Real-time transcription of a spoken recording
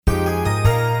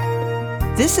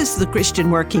This is The Christian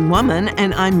Working Woman,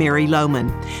 and I'm Mary Lohman.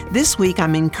 This week,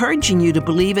 I'm encouraging you to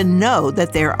believe and know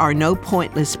that there are no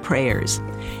pointless prayers.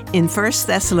 In 1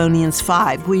 Thessalonians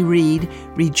 5, we read,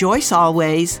 "Rejoice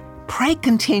always, pray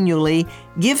continually,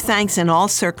 give thanks in all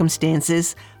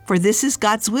circumstances, for this is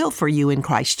God's will for you in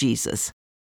Christ Jesus."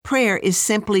 Prayer is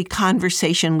simply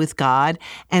conversation with God,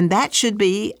 and that should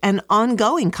be an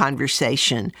ongoing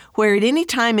conversation where at any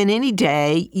time in any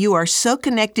day you are so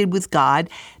connected with God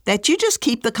that you just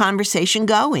keep the conversation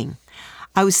going.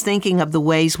 I was thinking of the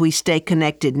ways we stay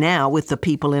connected now with the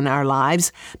people in our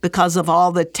lives. Because of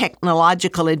all the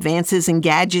technological advances and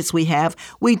gadgets we have,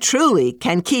 we truly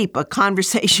can keep a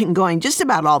conversation going just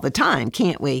about all the time,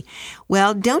 can't we?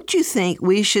 Well, don't you think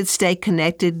we should stay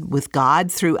connected with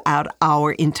God throughout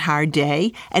our entire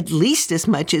day, at least as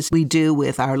much as we do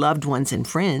with our loved ones and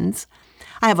friends?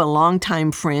 I have a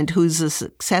longtime friend who's a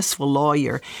successful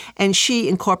lawyer, and she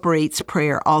incorporates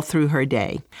prayer all through her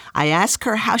day. I ask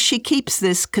her how she keeps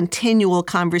this continual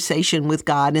conversation with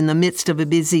God in the midst of a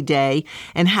busy day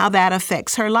and how that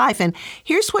affects her life. And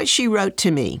here's what she wrote to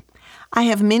me. "I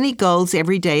have many goals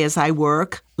every day as I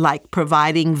work, like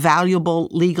providing valuable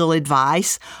legal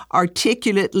advice,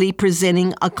 articulately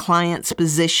presenting a client's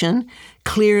position,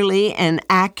 clearly and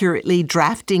accurately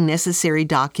drafting necessary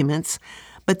documents.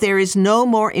 But there is no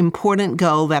more important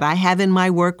goal that I have in my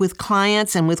work with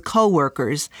clients and with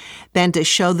coworkers than to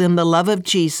show them the love of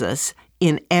Jesus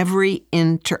in every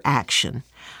interaction.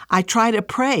 I try to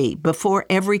pray before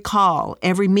every call,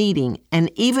 every meeting,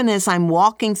 and even as I'm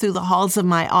walking through the halls of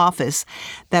my office,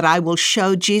 that I will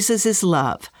show Jesus'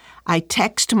 love. I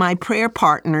text my prayer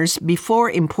partners before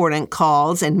important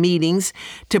calls and meetings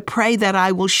to pray that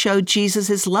I will show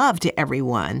Jesus' love to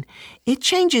everyone. It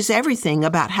changes everything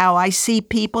about how I see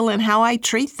people and how I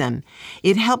treat them.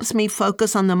 It helps me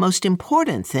focus on the most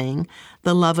important thing,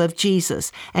 the love of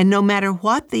Jesus. And no matter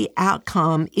what the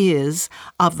outcome is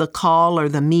of the call or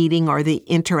the meeting or the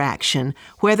interaction,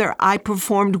 whether I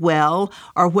performed well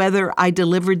or whether I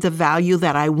delivered the value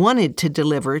that I wanted to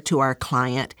deliver to our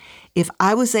client, if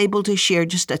I was able to share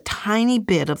just a tiny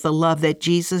bit of the love that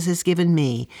Jesus has given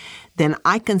me, then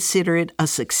I consider it a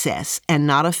success and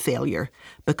not a failure,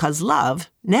 because love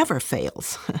never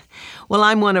fails." Well,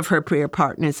 I'm one of her prayer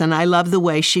partners, and I love the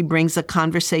way she brings a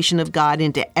conversation of God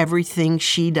into everything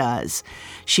she does.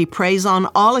 She prays on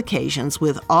all occasions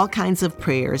with all kinds of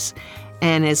prayers,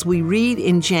 and as we read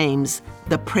in James,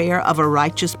 the prayer of a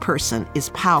righteous person is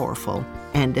powerful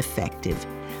and effective.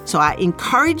 So I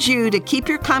encourage you to keep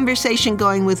your conversation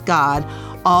going with God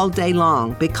all day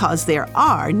long, because there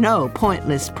are no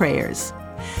pointless prayers.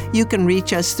 You can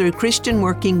reach us through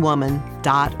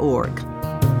ChristianWorkingWoman.org.